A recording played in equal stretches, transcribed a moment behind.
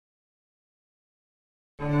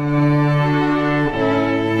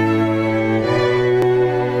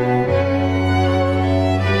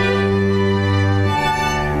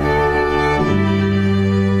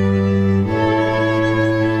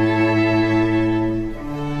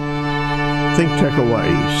ThinkTech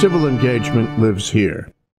Hawaii. Civil engagement lives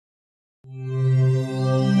here.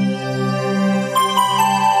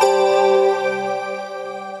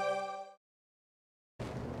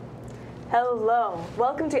 Hello,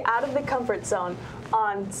 welcome to Out of the Comfort Zone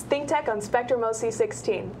on ThinkTech on Spectrum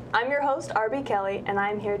OC16. I'm your host, RB Kelly, and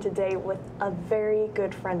I'm here today with a very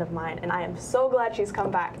good friend of mine, and I am so glad she's come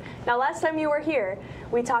back. Now, last time you were here,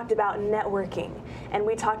 we talked about networking, and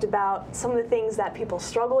we talked about some of the things that people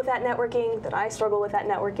struggle with at networking, that I struggle with at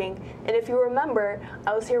networking, and if you remember,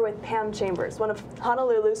 I was here with Pam Chambers, one of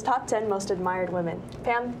Honolulu's top 10 most admired women.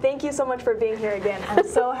 Pam, thank you so much for being here again. I'm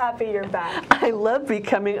so happy you're back. I love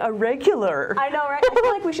becoming a regular. I know, right? I feel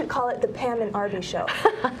like we should call it the Pam and Arby Show.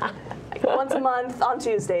 Once a month on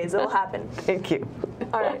Tuesdays, it'll happen. Thank you.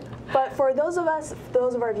 All right. But for those of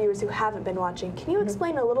our viewers who haven't been watching, can you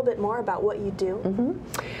explain a little bit more about what you do?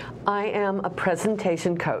 I am a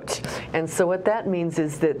presentation coach, and so what that means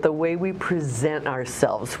is that the way we present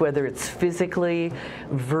ourselves, whether it's physically,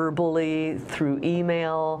 verbally, through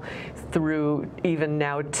email, through even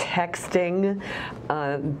now texting,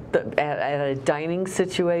 at a dining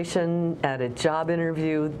situation, at a job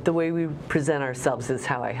interview, the way we present ourselves is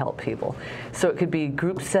how I help people. So it could be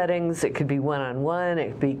group settings, it could be one-on-one,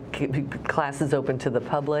 it could be classes open to the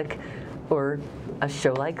public, or a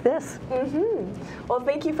show like this. Well,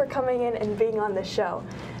 thank you for coming in and being on the show.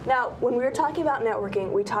 Now, when we were talking about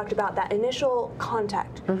networking, we talked about that initial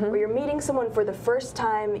contact, where you're meeting someone for the first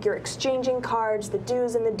time, you're exchanging cards, the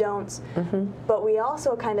do's and the don'ts, but we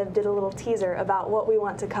also kind of did a little teaser about what we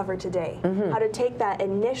want to cover today, how to take that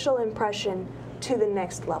initial impression to the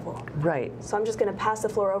next level. Right. So I'm just going to pass the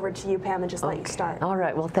floor over to you, Pam, and just let you start. All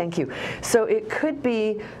right, well, thank you. So it could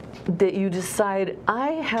be that you decide, I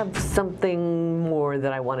have something more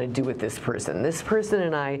that I want to do with this person. This person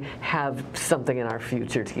and I have something in our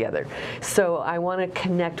future together. So I want to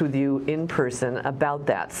connect with you in person about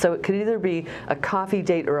that. So it could either be a coffee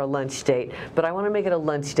date or a lunch date, but I want to make it a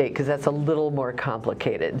lunch date because that's a little more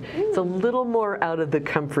complicated. It's a little more out of the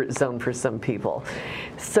comfort zone for some people.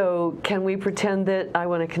 So can we pretend that I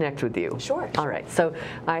want to connect with you? Sure. All right. So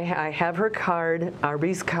I have her card,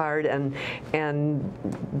 Arby's card, and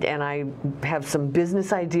I have some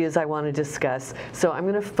business ideas I want to discuss. So I'm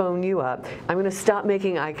going to phone you up. I'm going to stop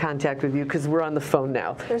making eye contact with you because we're on the phone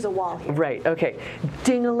now. There's a wall here. Right. Okay.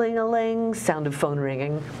 Ding-a-ling-a-ling. Sound of phone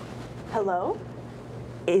ringing. Hello?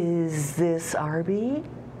 Is this Arby?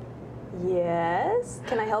 Yes.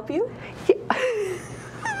 Can I help you? Yeah.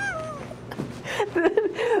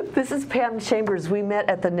 This is Pam Chambers. We met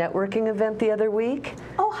at the networking event the other week.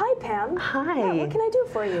 Oh, hi, Pam. Hi. Yeah, what can I do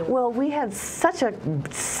for you? Well, we had such a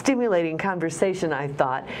stimulating conversation, I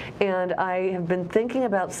thought, and I have been thinking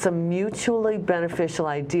about some mutually beneficial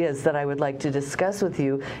ideas that I would like to discuss with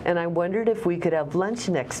you, and I wondered if we could have lunch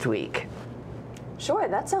next week. Sure,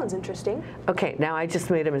 that sounds interesting. Okay, now I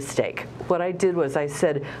just made a mistake. What I did was I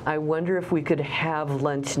said, I wonder if we could have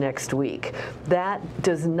lunch next week. That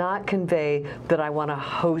does not convey that I want to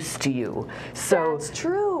host you. So that's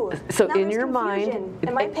true. So now in your mind,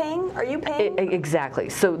 am I paying? Are you paying? Exactly.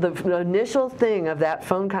 So the initial thing of that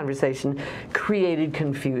phone conversation created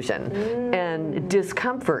confusion and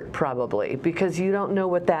discomfort probably because you don't know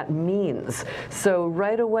what that means. So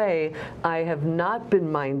right away, I have not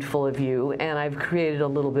been mindful of you, and I've created a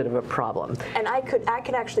little bit of a problem. And I could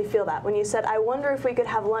actually feel that when you said, I wonder if we could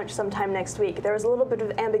have lunch sometime next week. There was a little bit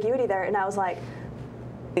of ambiguity there, and I was like,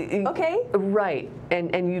 okay. Right,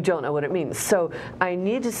 and you don't know what it means. So I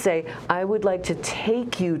need to say, I would like to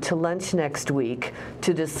take you to lunch next week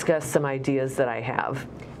to discuss some ideas that I have.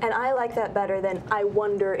 And I like that better than I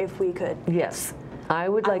wonder if we could. Yes. I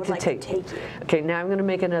would like to take you. Okay, now I'm going to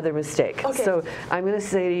make another mistake. Okay. So I'm going to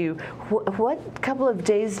say to you, what couple of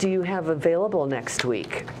days do you have available next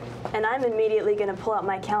week? And I'm immediately going to pull out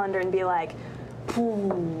my calendar and be like,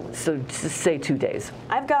 so just say 2 days.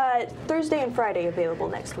 I've got Thursday and Friday available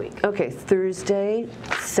next week. Okay, Thursday,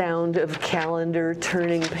 sound of calendar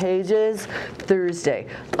turning pages. Thursday.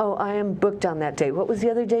 Oh, I am booked on that day. What was the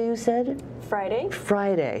other day you said? Friday.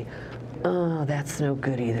 Friday. Oh, that's no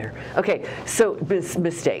good either. Okay, so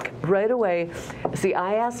mistake. Right away, see,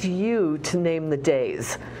 I asked you to name the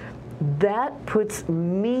days. That puts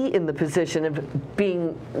me in the position of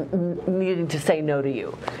needing to say no to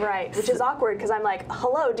you. Right, which is awkward because I'm like,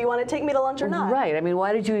 hello, do you want to take me to lunch or not? Right, I mean,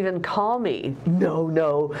 why did you even call me?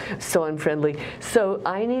 No, so unfriendly. So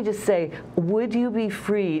I need to say, would you be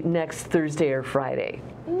free next Thursday or Friday?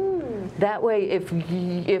 That way, if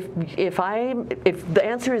the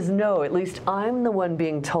answer is no, at least I'm the one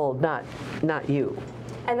being told, not you.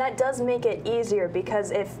 And that does make it easier,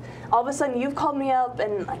 because if all of a sudden you've called me up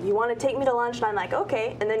and you want to take me to lunch and I'm like,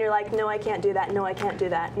 okay, and then you're like, no, I can't do that, no, I can't do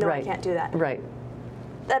that, no, I can't do that. Right.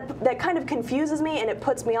 That kind of confuses me and it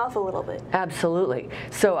puts me off a little bit. Absolutely.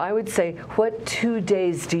 So I would say, what 2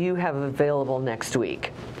 days do you have available next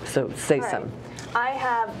week? So say some. I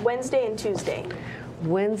have Wednesday and Tuesday.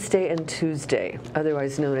 Wednesday and Tuesday,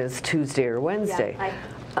 otherwise known as Tuesday or Wednesday.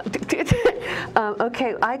 Yeah,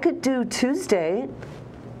 Okay, I could do Tuesday.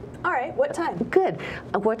 all right, what time? Good.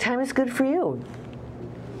 What time is good for you?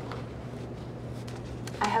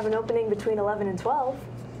 I have an opening between 11 and 12.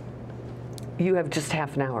 You have just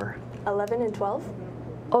half an hour. 11 and 12?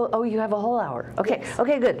 Oh, you have a whole hour. Okay, Yes.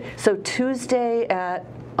 Okay, good. So Tuesday at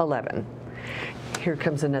 11. Here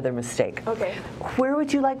comes another mistake. Okay. Where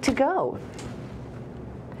would you like to go?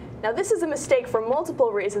 Now this is a mistake for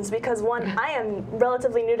multiple reasons, because one, I am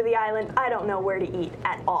relatively new to the island. I don't know where to eat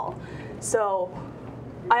at all. So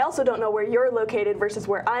I also don't know where you're located versus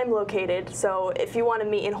where I'm located. So if you want to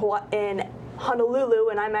meet in Honolulu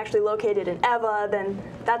and I'm actually located in Ewa, then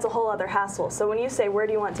that's a whole other hassle. So when you say, where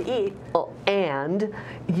do you want to eat? Well, and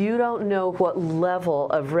you don't know what level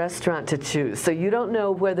of restaurant to choose. So you don't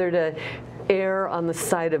know whether to err on the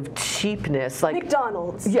side of cheapness, like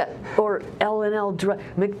McDonald's. Yeah, or L&L,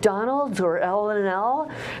 McDonald's or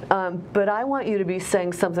L&L. But I want you to be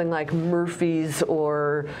saying something like Murphy's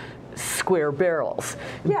or Square Barrels.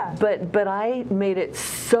 Yeah. But I made it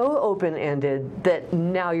so open-ended that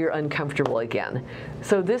now you're uncomfortable again.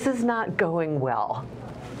 So this is not going well.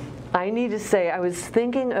 I need to say, I was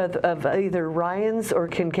thinking of either Ryan's or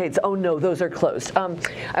Kincaid's. Oh no, those are closed.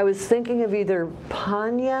 I was thinking of either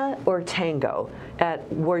Panya or Tango at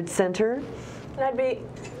Ward Center. And I'd be,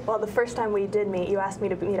 well, the first time we did meet, you asked me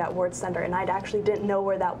to meet at Ward Center, and I actually didn't know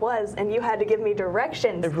where that was, and you had to give me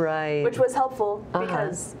directions. Right. Which was helpful,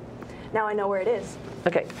 because now I know where it is.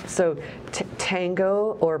 Okay, so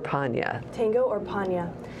Tango or Panya? Tango or Panya?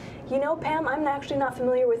 You know, Pam, I'm actually not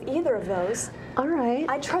familiar with either of those. All right.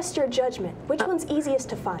 I trust your judgment. Which one's easiest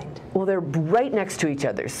to find? Well, they're right next to each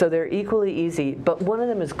other, so they're equally easy, but one of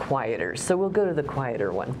them is quieter, so we'll go to the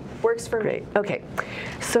quieter one. Works for Great. me. Okay.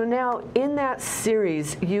 So now, in that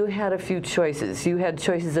series, you had a few choices. You had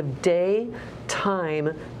choices of day,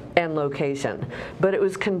 time, and location, but it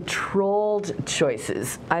was controlled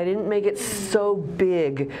choices. I didn't make it so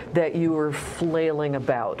big that you were flailing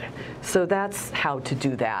about. So that's how to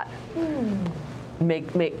do that.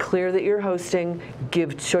 Make clear that you're hosting,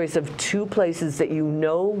 give choice of 2 places that you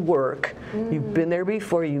know work. You've been there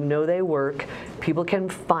before, you know they work. People can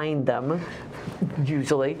find them,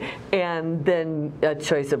 usually, and then a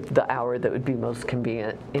choice of the hour that would be most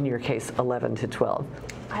convenient, in your case, 11 to 12.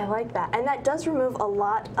 I like that. And that does remove a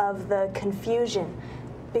lot of the confusion,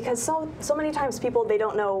 because so many times people, they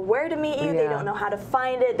don't know where to meet you, they don't know how to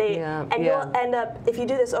find it, you'll end up, if you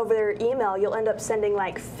do this over their email, you'll end up sending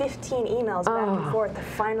like 15 emails back and forth to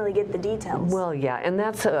finally get the details. Well, yeah, and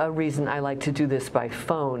that's a reason I like to do this by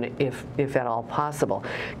phone, if at all possible.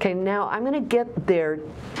 Okay, now I'm going to get there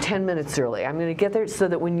 10 minutes early. I'm going to get there so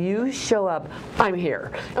that when you show up, I'm here.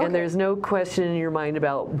 Okay. And there's no question in your mind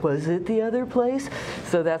about, was it the other place?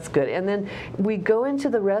 So that's good. And then we go into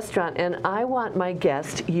the restaurant, and I want my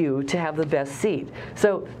guest, you, to have the best seat.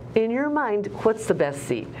 So in your mind, what's the best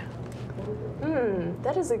seat?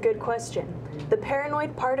 That is a good question. The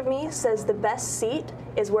paranoid part of me says the best seat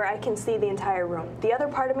is where I can see the entire room. The other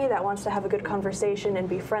part of me that wants to have a good conversation and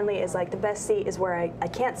be friendly is like, the best seat is where I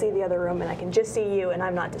can't see the other room and I can just see you and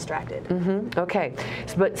I'm not distracted. Okay,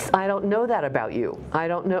 but I don't know that about you. I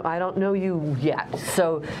don't know you yet.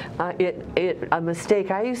 So a mistake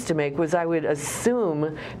I used to make was I would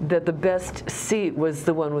assume that the best seat was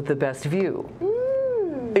the one with the best view.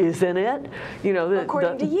 Isn't it? You know,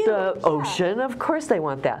 the ocean, of course they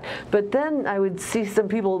want that. But then I would see some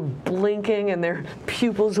people blinking and their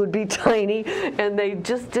pupils would be tiny and they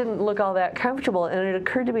just didn't look all that comfortable, and it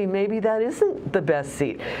occurred to me maybe that isn't the best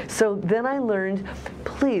seat. So then I learned,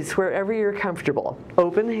 please, wherever you're comfortable,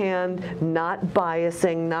 open hand, not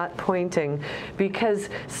biasing, not pointing, because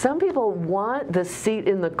some people want the seat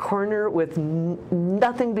in the corner with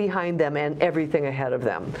nothing behind them and everything ahead of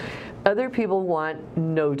them. Other people want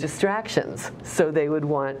no distractions, so they would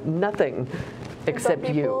want nothing except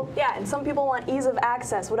you. Yeah, and some people want ease of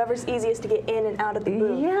access, whatever's easiest to get in and out of the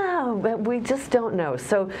booth. Yeah, but we just don't know.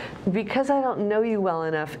 So because I don't know you well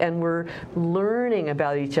enough and we're learning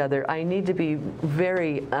about each other, I need to be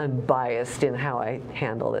very unbiased in how I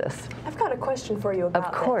handle this. I've got a question for you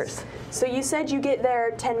about this. Of course. So you said you get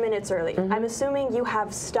there 10 minutes early. I'm assuming you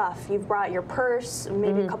have stuff. You've brought your purse,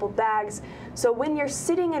 maybe a couple bags. So when you're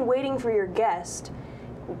sitting and waiting for your guest,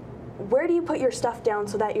 where do you put your stuff down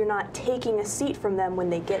so that you're not taking a seat from them when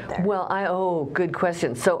they get there? Well, good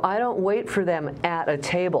question. So I don't wait for them at a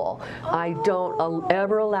table. I don't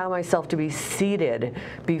ever allow myself to be seated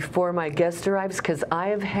before my guest arrives, because I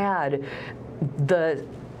have had the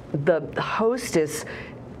hostess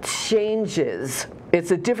changes.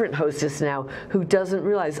 It's a different hostess now who doesn't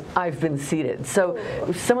realize I've been seated. So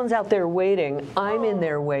if someone's out there waiting, I'm in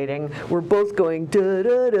there waiting. We're both going, da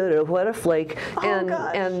da da da, what a flake. And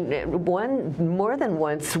more than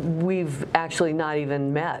once, we've actually not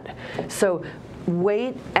even met. So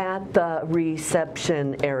wait at the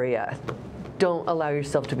reception area. Don't allow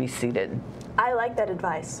yourself to be seated. I like that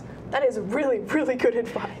advice. That is really, really good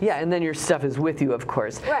advice. Yeah, and then your stuff is with you, of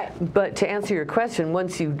course. Right. But to answer your question,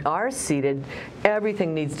 once you are seated,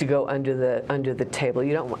 everything needs to go under the table.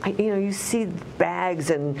 You don't, you see bags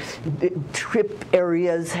and trip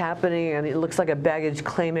areas happening, and it looks like a baggage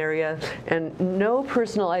claim area, and no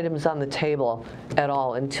personal items on the table at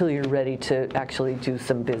all until you're ready to actually do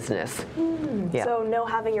some business. Yeah. So no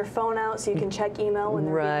having your phone out so you can check email when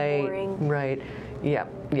they're being boring. Right. Yep.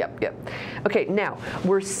 Okay, now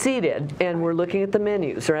we're seated and we're looking at the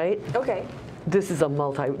menus, right? Okay. This is a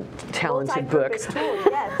multi-talented book. Tool,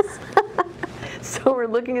 yes. So we're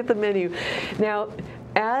looking at the menu. Now,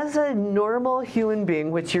 as a normal human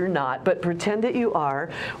being, which you're not, but pretend that you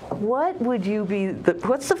are, what's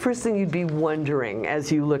the first thing you'd be wondering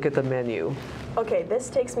as you look at the menu? Okay, this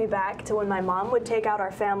takes me back to when my mom would take out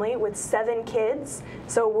our family with 7 kids.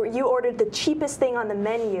 So you ordered the cheapest thing on the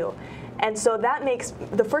menu. And so that makes,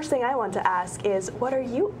 the first thing I want to ask is, what are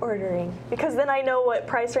you ordering? Because then I know what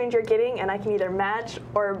price range you're getting, and I can either match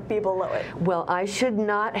or be below it. Well, I should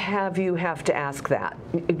not have you have to ask that.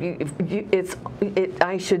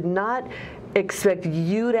 I should not expect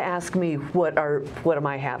you to ask me what am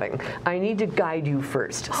I having. I need to guide you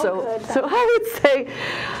first. So I would say,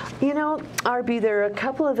 RB, there are a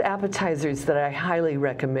couple of appetizers that I highly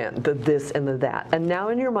recommend, the this and the that. And now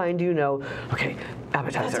in your mind okay,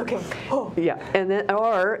 appetizer. That's okay. Oh. Yeah, and then,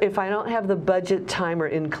 or if I don't have the budget, time, or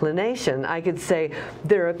inclination, I could say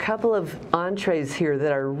there are a couple of entrees here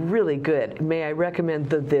that are really good. May I recommend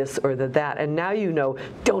the this or the that? And now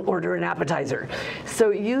don't order an appetizer.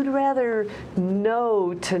 So you'd rather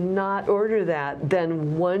know to not order that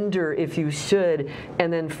than wonder if you should,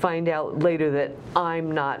 and then find out later that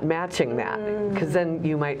I'm not matching that, because then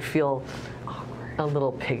you might feel a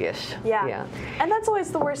little piggish. Yeah. And that's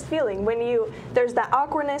always the worst feeling, when there's that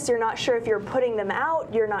awkwardness. You're not sure if you're putting them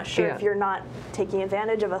out, you're not sure if you're not taking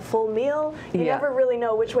advantage of a full meal. You never really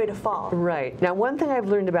know which way to fall. Right. Now, one thing I've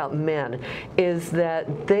learned about men is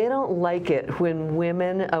that they don't like it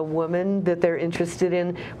when a woman that they're interested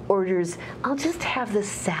in orders, I'll just have the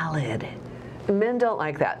salad. Men don't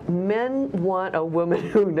like that. Men want a woman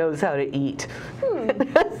who knows how to eat.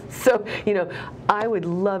 So, I would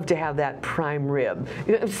love to have that prime rib.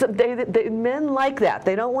 So men like that.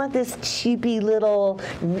 They don't want this cheapy little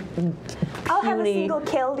I'll have a single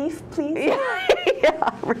kale leaf, please.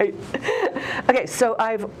 Yeah, right. Okay, so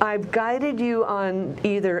I've guided you on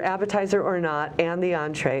either appetizer or not, and the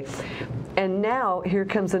entree. And now here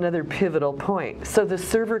comes another pivotal point. So the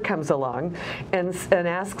server comes along and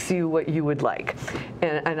asks you what you would like,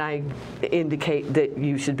 and I indicate that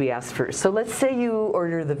you should be asked first. So let's say you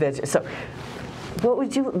order the veg. So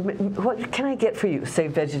what can I get for you? Say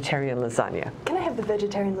vegetarian lasagna. Can I have the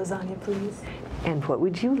vegetarian lasagna, please? And what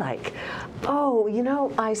would you like? Oh,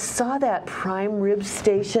 I saw that prime rib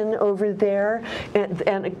station over there,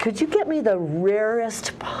 and could you get me the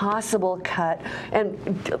rarest possible cut, and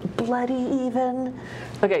bloody even?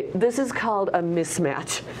 Okay, this is called a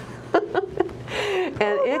mismatch.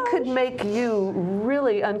 And it could make you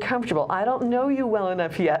really uncomfortable. I don't know you well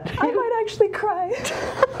enough yet. I might actually cry.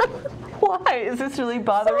 Why? Is this really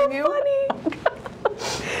bothering you? Funny.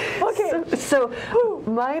 Okay. So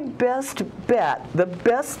my best bet, the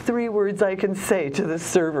best 3 words I can say to the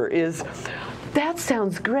server is, that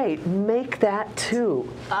sounds great, make that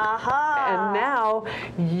too. Aha! And now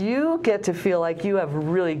you get to feel like you have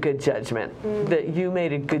really good judgment, that you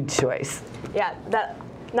made a good choice. Yeah, that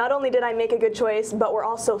not only did I make a good choice, but we're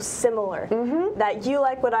also similar. That you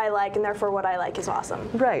like what I like, and therefore what I like is awesome.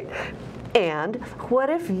 Right. And what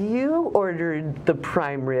if you ordered the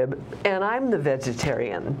prime rib and I'm the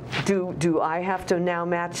vegetarian? Do I have to now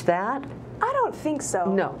match that? I don't think so.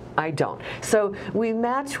 No, I don't. So we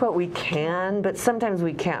match what we can, but sometimes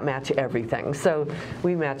we can't match everything. So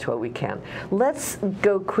we match what we can. Let's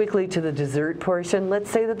go quickly to the dessert portion. Let's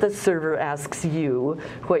say that the server asks you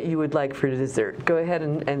what you would like for dessert. Go ahead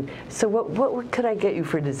and so what could I get you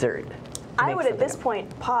for dessert? I would at this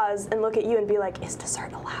point pause and look at you and be like, is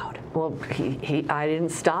dessert allowed? Well, I didn't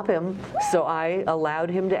stop him, so I allowed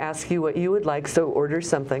him to ask you what you would like, so order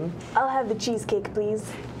something. I'll have the cheesecake,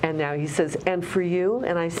 please. And now he says, and for you?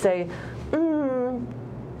 And I say,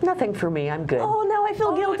 nothing for me, I'm good. Oh, now I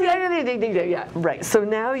feel guilty. Yeah, right. So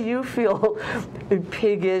now you feel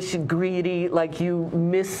piggish, greedy, like you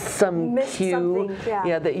missed some cue.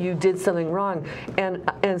 Yeah, that you did something wrong.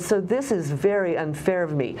 And so this is very unfair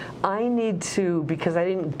of me. I need to, because I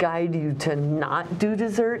didn't guide you to not do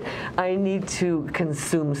dessert, I need to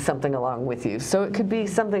consume something along with you. So it could be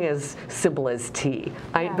something as simple as tea.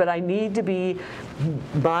 But I need to be,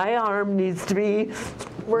 my arm needs to be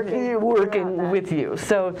working with you.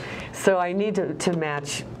 So I need to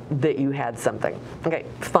match that you had something. Okay,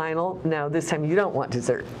 final. Now this time you don't want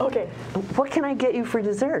dessert. Okay. What can I get you for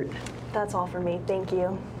dessert? That's all for me. Thank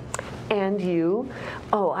you. And you?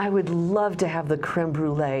 Oh, I would love to have the creme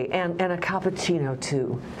brulee and a cappuccino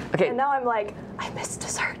too. Okay. And now I'm like, I missed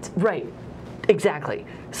dessert. Right. Exactly.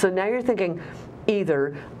 So now you're thinking,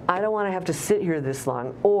 either I don't want to have to sit here this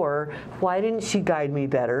long, or why didn't she guide me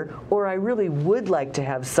better, or I really would like to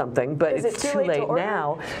have something, but it's too late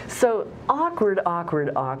now. So awkward,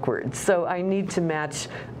 awkward, awkward. So I need to match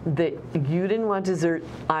that you didn't want dessert,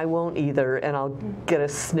 I won't either, and I'll get a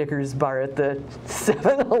Snickers bar at the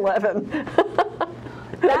 7-Eleven.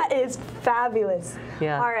 That is fabulous.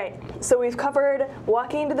 Yeah. All right, so we've covered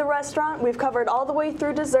walking into the restaurant, we've covered all the way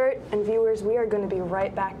through dessert, and viewers, we are going to be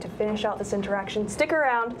right back to finish out this interaction. Stick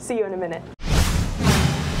around, see you in a minute.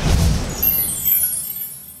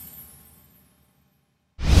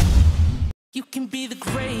 You can be the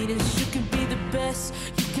greatest, you can be the best,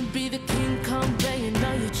 you can be the king come banging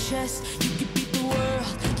on your chest. You can beat the world,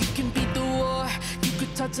 you can beat the war, you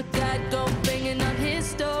could touch a God, go banging on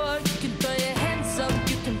his door. You can throw your hands up,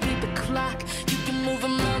 you can beat the clock, you can move a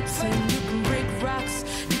mountain, you can break rocks,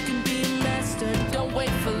 you can be a master, don't wait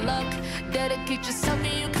for luck, dedicate yourself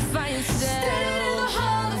and you can find yourself. Stand in the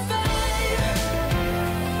Hall of Fame.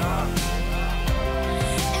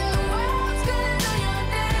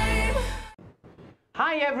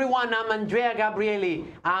 Hi everyone, I'm Andrea Gabrieli.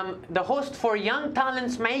 I'm the host for Young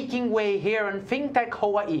Talents Making Way here on ThinkTech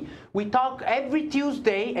Hawaii. We talk every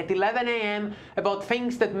Tuesday at 11 a.m. about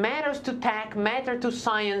things that matters to tech, matter to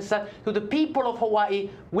science, to the people of Hawaii,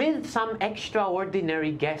 with some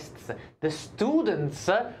extraordinary guests, the students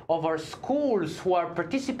of our schools who are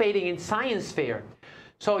participating in science fair.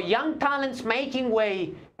 So Young Talents Making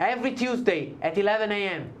Way every Tuesday at 11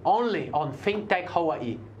 a.m. only on ThinkTech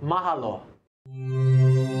Hawaii. Mahalo.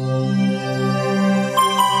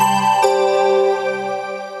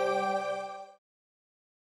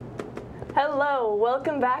 Hello,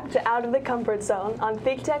 welcome back to Out of the Comfort Zone on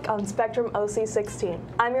ThinkTech on Spectrum OC16.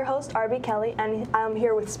 I'm your host, RB Kelly, and I'm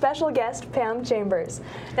here with special guest, Pam Chambers.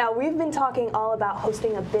 Now, we've been talking all about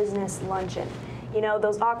hosting a business luncheon. You know,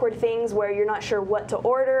 those awkward things where you're not sure what to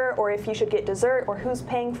order, or if you should get dessert, or who's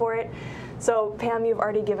paying for it. So, Pam, you've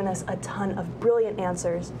already given us a ton of brilliant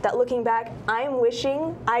answers that, looking back, I'm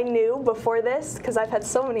wishing I knew before this, because I've had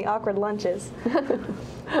so many awkward lunches.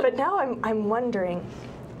 But now I'm wondering,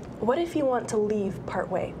 what if you want to leave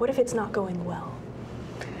partway? What if it's not going well?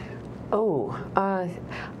 Oh,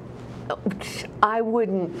 I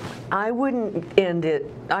wouldn't end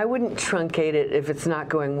it. I wouldn't truncate it if it's not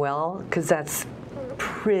going well, because that's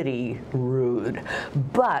pretty rude.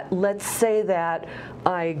 But let's say that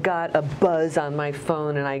I got a buzz on my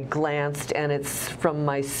phone and I glanced and it's from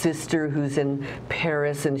my sister who's in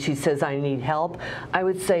Paris and she says I need help. I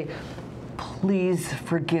would say, please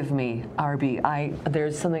forgive me, RB.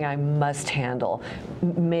 There's something I must handle.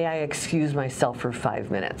 May I excuse myself for 5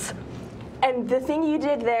 minutes? And the thing you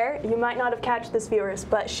did there, you might not have catch this, viewers,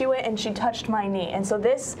 but she went and she touched my knee. And so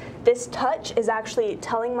this touch is actually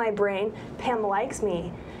telling my brain, Pam likes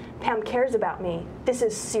me, Pam cares about me, this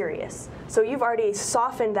is serious. So you've already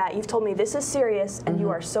softened that. You've told me this is serious and you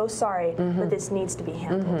are so sorry, but this needs to be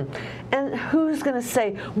handled. And who's going to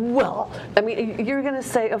say, well, I mean, you're going to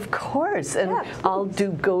say, of course, and yeah, I'll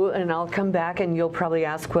go and I'll come back and you'll probably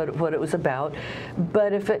ask what it was about.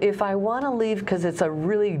 But if I want to leave because it's a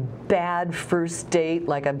really bad first date,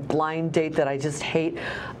 like a blind date that I just hate,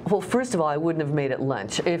 well, first of all, I wouldn't have made it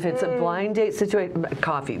lunch. If it's a blind date situation,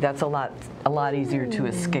 coffee, that's a lot easier to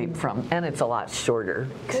escape. came from, and it's a lot shorter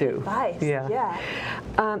Good too. advice. Yeah.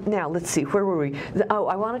 Now let's see, where were we? Oh,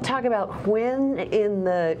 I want to talk about when in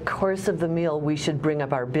the course of the meal we should bring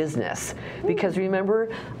up our business, because remember,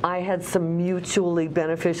 I had some mutually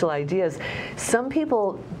beneficial ideas. Some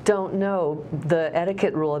people don't know the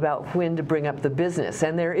etiquette rule about when to bring up the business,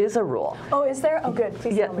 and there is a rule. Oh, is there? Oh, good.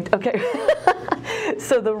 Please tell me. Okay.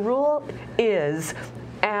 So the rule is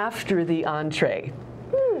after the entree.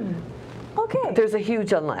 Okay. There's a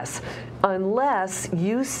huge unless. Unless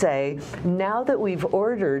you say, now that we've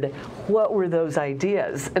ordered, what were those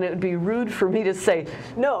ideas? And it would be rude for me to say,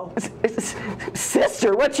 no.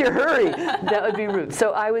 Sister, what's your hurry? That would be rude.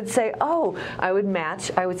 So I would say, oh, I would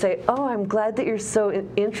match. I would say, oh, I'm glad that you're so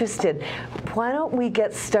interested. Why don't we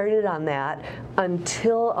get started on that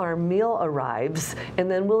until our meal arrives, and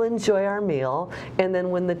then we'll enjoy our meal, and then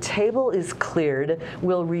when the table is cleared,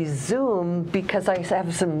 we'll resume, because I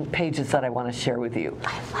have some pages that I want to share with you.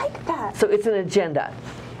 I like that. So it's an agenda.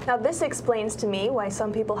 Now this explains to me why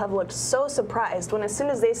some people have looked so surprised when as soon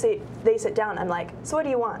as they sit down, I'm like, so what do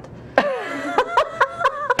you want?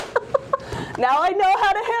 Now I know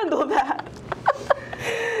how to handle that.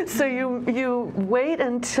 So you wait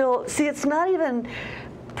until, see, it's not even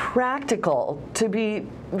practical to be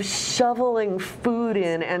shoveling food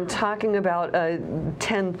in and talking about a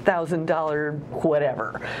 $10,000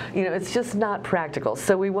 whatever. You know, it's just not practical.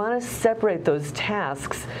 So we want to separate those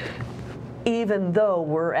tasks even though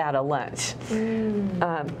we're at a lunch.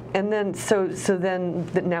 And then, so then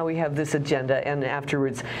now we have this agenda, and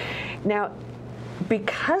afterwards. Now,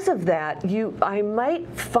 because of that, I might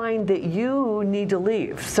find that you need to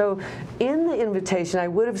leave. So in the invitation, I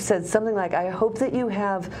would have said something like, I hope that you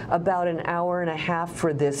have about an hour and a half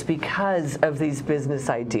for this because of these business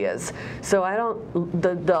ideas. So I don't,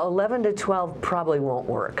 the 11 to 12 probably won't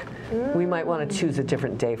work. We might want to choose a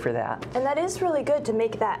different day for that. And that is really good to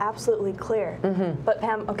make that absolutely clear. But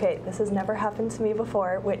Pam, okay, this has never happened to me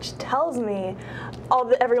before, which tells me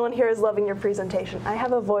everyone here is loving your presentation. I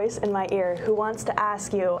have a voice in my ear who wants to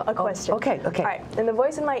ask you a question. Okay. All right, and the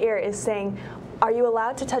voice in my ear is saying, are you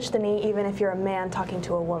allowed to touch the knee even if you're a man talking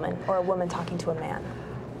to a woman, or a woman talking to a man?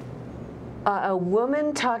 A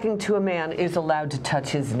woman talking to a man is allowed to touch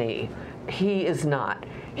his knee. He is not.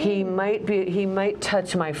 He might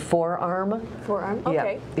touch my forearm. Forearm?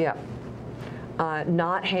 Okay. Yeah.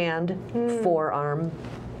 Not hand, forearm.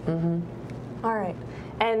 All right.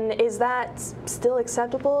 And is that still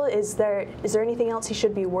acceptable? Is there anything else he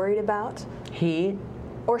should be worried about? He?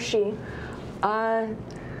 Or she?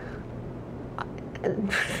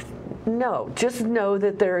 No, just know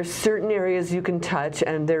that there are certain areas you can touch,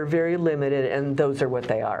 and they're very limited, and those are what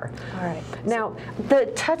they are. All right. Now, the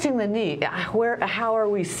touching the knee, how are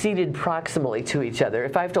we seated proximally to each other?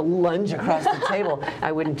 If I have to lunge across the table,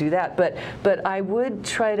 I wouldn't do that. But I would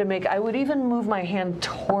try to I would even move my hand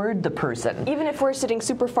toward the person. Even if we're sitting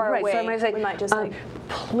super far away, so I might say, we might just like,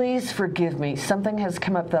 please forgive me, something has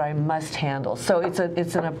come up that I must handle. So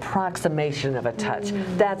it's an approximation of a touch.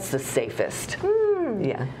 That's the safest.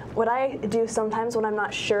 Yeah. What I do sometimes when I'm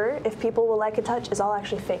not sure if people will like a touch is I'll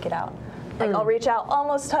actually fake it out. Like I'll reach out,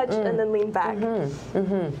 almost touch, and then lean back.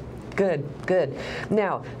 Good.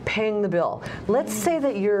 Now, paying the bill. Let's say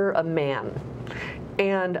that you're a man,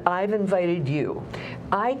 and I've invited you.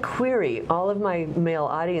 I query all of my male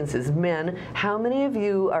audiences, men, how many of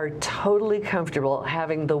you are totally comfortable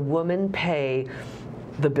having the woman pay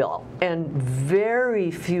the bill? And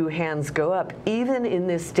very few hands go up, even in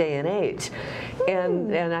this day and age.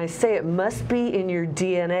 And I say it must be in your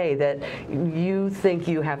DNA that you think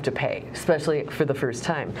you have to pay, especially for the first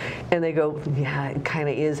time. And they go, yeah, it kind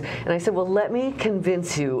of is. And I said, well, let me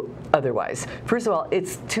convince you otherwise. First of all,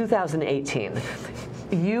 it's 2018.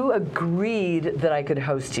 You agreed that I could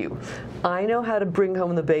host you. I know how to bring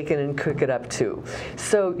home the bacon and cook it up too.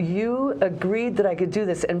 So you agreed that I could do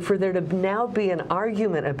this, and for there to now be an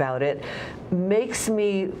argument about it makes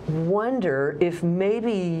me wonder if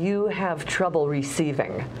maybe you have trouble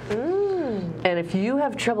receiving. And if you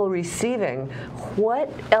have trouble receiving,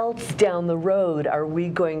 what else down the road are we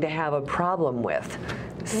going to have a problem with?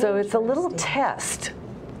 So it's a little test.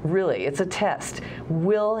 Really, it's a test.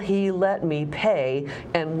 Will he let me pay,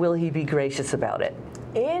 and will he be gracious about it?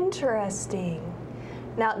 Interesting.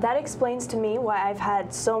 Now, that explains to me why I've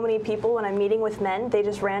had so many people, when I'm meeting with men, they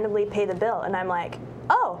just randomly pay the bill, and I'm like,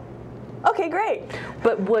 oh, okay, great.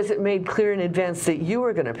 But was it made clear in advance that you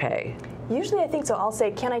were going to pay? Usually I think so. I'll say,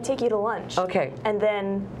 can I take you to lunch? Okay. And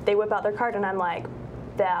then they whip out their card, and I'm like,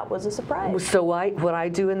 that was a surprise. So what I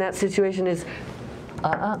do in that situation is,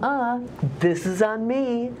 this is on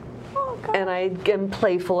me. Oh, God. And I am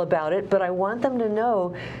playful about it, but I want them to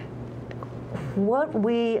know what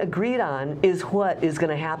we agreed on is what is going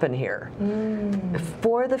to happen here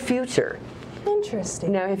for the future.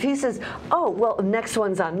 Interesting. Now, if he says, "Oh, well, next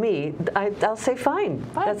one's on me," I'll say, "Fine,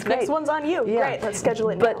 that's great. Next one's on you. Yeah. Great, let's schedule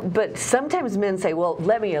it now." But sometimes men say, "Well,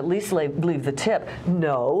 let me at least leave the tip."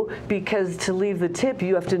 No, because to leave the tip,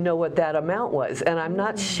 you have to know what that amount was, and I'm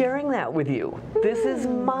not sharing that with you. This is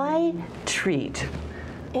my treat.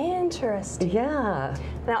 Interesting. Yeah.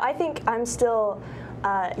 Now, I think I'm still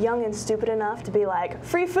young and stupid enough to be like,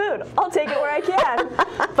 free food, I'll take it where I can.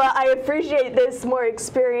 But I appreciate this more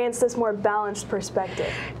experience, this more balanced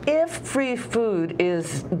perspective. If free food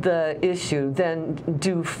is the issue, then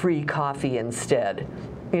do free coffee instead.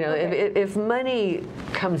 You know, Okay. if money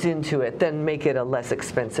comes into it, then make it a less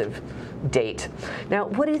expensive date. Now,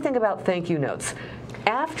 what do you think about thank you notes?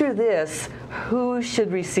 After this, who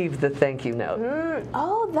should receive the thank you note?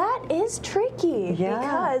 Oh, that is tricky. Yeah.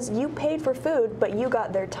 Because you paid for food, but you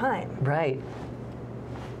got their time. Right.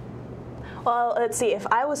 Well, let's see. If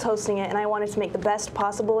I was hosting it and I wanted to make the best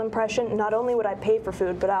possible impression, not only would I pay for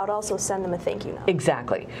food, but I would also send them a thank you note.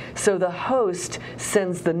 Exactly. So the host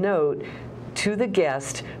sends the note to the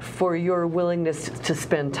guest for your willingness to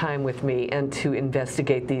spend time with me and to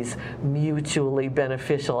investigate these mutually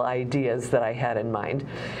beneficial ideas that I had in mind.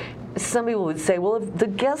 Some people would say, well, if the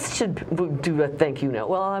guest should do a thank you note.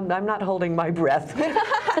 Well, I'm not holding my breath.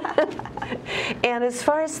 And as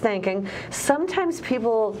far as thanking, sometimes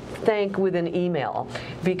people thank with an email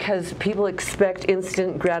because people expect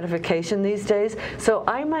instant gratification these days. So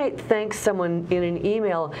I might thank someone in an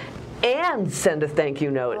email and send a thank you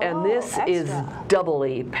note, and this is extra.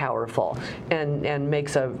 doubly powerful and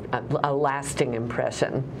makes a lasting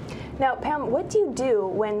impression. Now, Pam, what do you do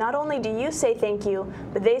when not only do you say thank you,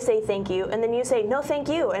 but they say thank you, and then you say no thank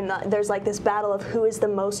you, and there's like this battle of who is the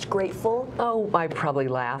most grateful? Oh, I probably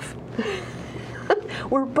laugh.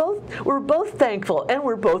 We're both thankful and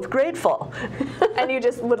we're both grateful. And you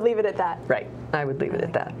just would leave it at that? Right, I would leave it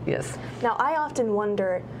at that, yes. Now, I often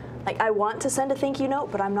wonder, like, I want to send a thank you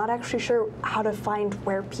note, but I'm not actually sure how to find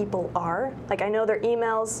where people are. Like, I know their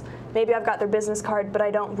emails, maybe I've got their business card, but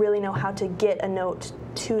I don't really know how to get a note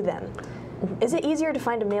to them. Is it easier to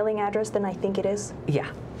find a mailing address than I think it is? Yeah.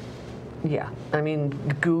 Yeah, I mean,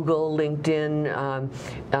 Google, LinkedIn,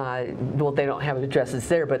 well, they don't have addresses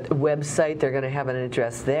there, but the website, they're going to have an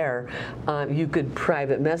address there. You could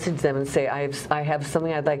private message them and say, I have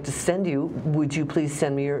something I'd like to send you. Would you please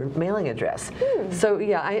send me your mailing address? So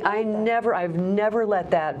yeah, I've never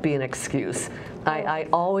let that be an excuse. I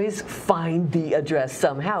always find the address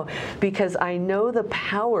somehow because I know the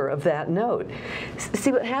power of that note.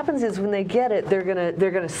 See, what happens is when they get it, they're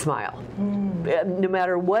gonna smile. No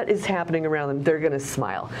matter what is happening around them, they're going to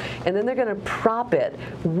smile. And then they're going to prop it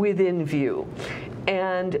within view.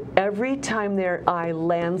 And every time their eye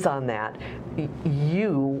lands on that,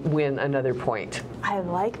 you win another point. I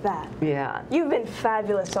like that. Yeah. You've been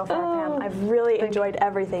fabulous so far, Pam. I've really enjoyed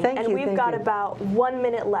everything. Thank and you, we've thank got you. about 1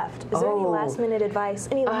 minute left. Is there any last minute advice?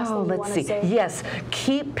 Any last thing you let's want see. to say? Yes,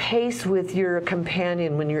 keep pace with your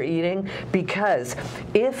companion when you're eating, because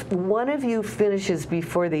if one of you finishes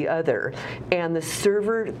before the other and the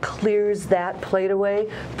server clears that plate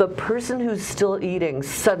away, the person who's still eating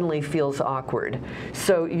suddenly feels awkward.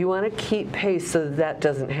 So you want to keep pace so that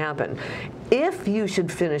doesn't happen. If you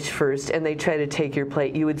should finish first and they try to take your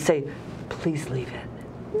plate, you would say, please leave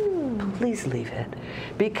it. Please leave it.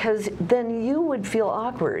 Because then you would feel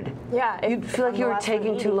awkward. Yeah. You'd feel like you were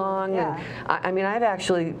taking too long. Yeah. And I mean, I've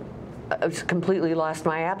actually completely lost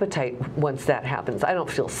my appetite once that happens. I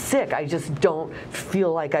don't feel sick. I just don't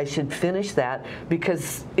feel like I should finish that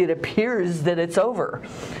because it appears that it's over.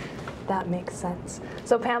 That makes sense.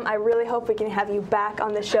 So Pam, I really hope we can have you back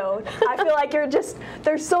on the show. I feel like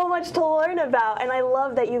there's so much to learn about, and I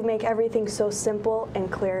love that you make everything so simple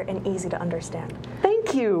and clear and easy to understand.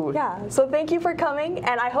 Thank you. Yeah, so thank you for coming,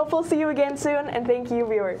 and I hope we'll see you again soon, and thank you,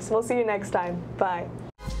 viewers. We'll see you next time. Bye.